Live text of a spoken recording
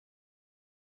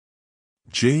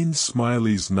Jane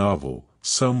Smiley's novel,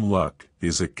 Some Luck,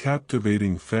 is a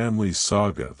captivating family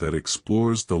saga that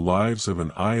explores the lives of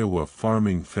an Iowa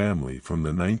farming family from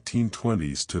the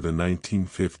 1920s to the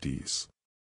 1950s.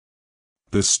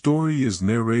 The story is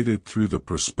narrated through the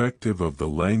perspective of the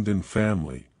Langdon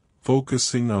family,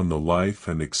 focusing on the life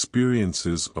and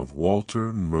experiences of Walter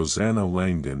and Rosanna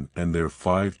Langdon and their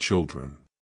 5 children.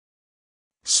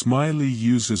 Smiley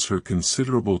uses her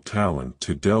considerable talent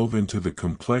to delve into the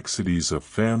complexities of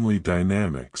family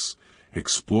dynamics,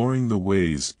 exploring the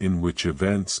ways in which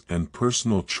events and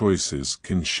personal choices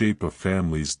can shape a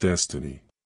family's destiny.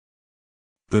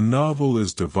 The novel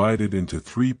is divided into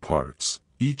 3 parts,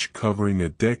 each covering a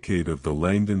decade of the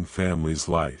Langdon family's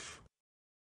life.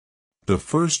 The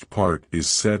first part is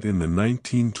set in the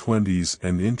 1920s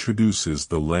and introduces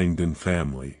the Langdon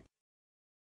family.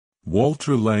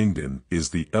 Walter Langdon is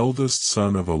the eldest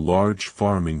son of a large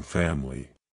farming family.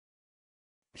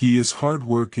 He is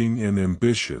hardworking and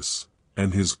ambitious,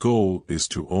 and his goal is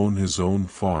to own his own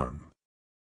farm.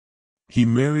 He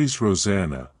marries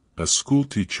Rosanna, a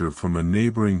schoolteacher from a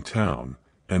neighboring town,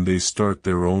 and they start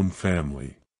their own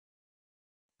family.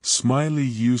 Smiley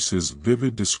uses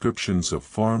vivid descriptions of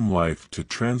farm life to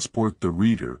transport the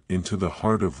reader into the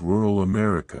heart of rural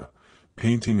America,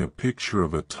 painting a picture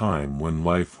of a time when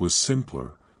life was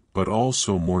simpler, but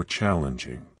also more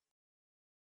challenging.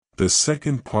 The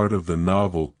second part of the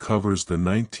novel covers the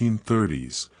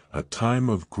 1930s, a time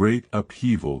of great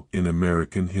upheaval in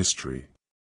American history.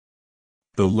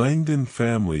 The Langdon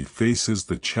family faces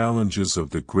the challenges of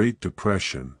the Great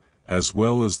Depression, as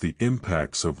well as the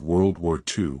impacts of World War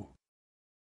II.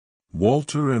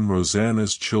 Walter and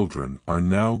Rosanna's children are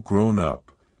now grown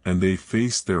up, and they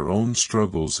face their own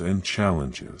struggles and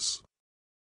challenges.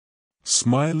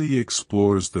 Smiley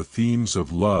explores the themes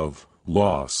of love,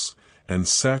 loss, and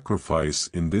sacrifice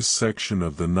in this section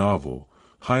of the novel,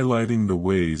 highlighting the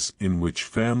ways in which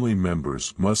family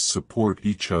members must support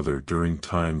each other during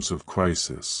times of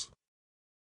crisis.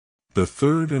 The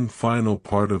third and final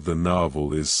part of the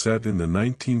novel is set in the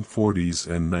 1940s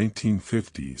and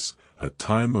 1950s, a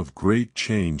time of great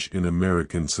change in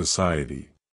American society.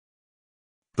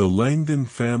 The Langdon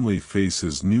family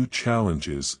faces new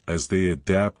challenges as they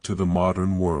adapt to the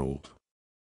modern world.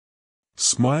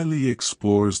 Smiley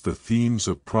explores the themes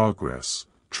of progress,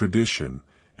 tradition,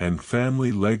 and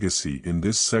family legacy in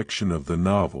this section of the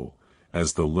novel,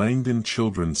 as the Langdon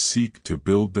children seek to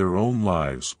build their own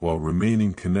lives while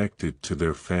remaining connected to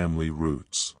their family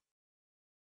roots.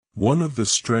 One of the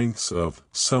strengths of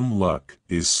Some Luck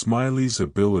is Smiley's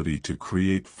ability to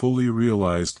create fully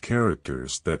realized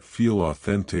characters that feel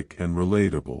authentic and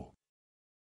relatable.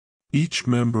 Each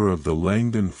member of the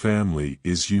Langdon family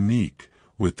is unique,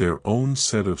 with their own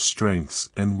set of strengths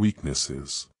and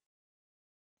weaknesses.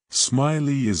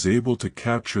 Smiley is able to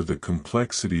capture the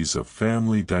complexities of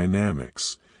family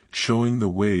dynamics, showing the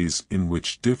ways in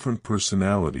which different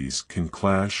personalities can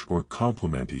clash or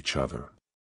complement each other.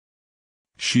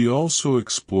 She also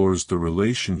explores the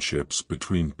relationships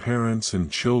between parents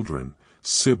and children,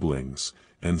 siblings,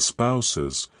 and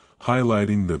spouses,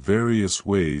 highlighting the various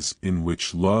ways in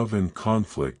which love and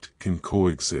conflict can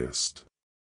coexist.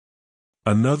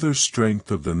 Another strength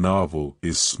of the novel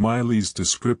is Smiley's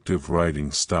descriptive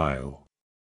writing style.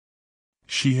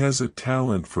 She has a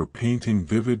talent for painting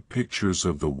vivid pictures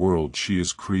of the world she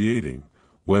is creating,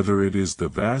 whether it is the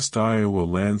vast Iowa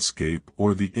landscape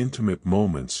or the intimate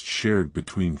moments shared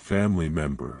between family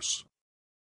members.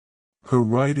 Her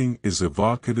writing is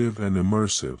evocative and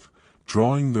immersive,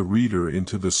 drawing the reader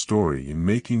into the story and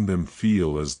making them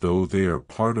feel as though they are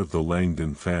part of the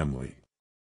Langdon family.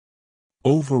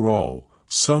 Overall,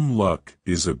 Some Luck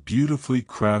is a beautifully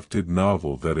crafted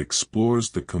novel that explores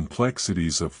the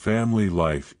complexities of family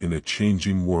life in a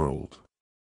changing world.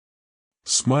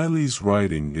 Smiley's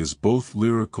writing is both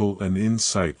lyrical and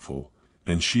insightful,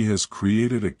 and she has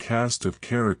created a cast of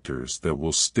characters that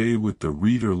will stay with the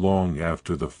reader long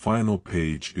after the final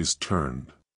page is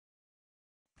turned.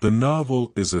 The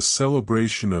novel is a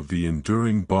celebration of the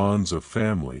enduring bonds of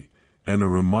family, and a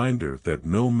reminder that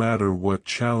no matter what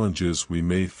challenges we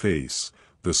may face,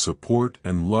 the support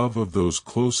and love of those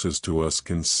closest to us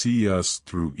can see us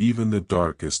through even the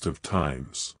darkest of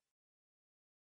times.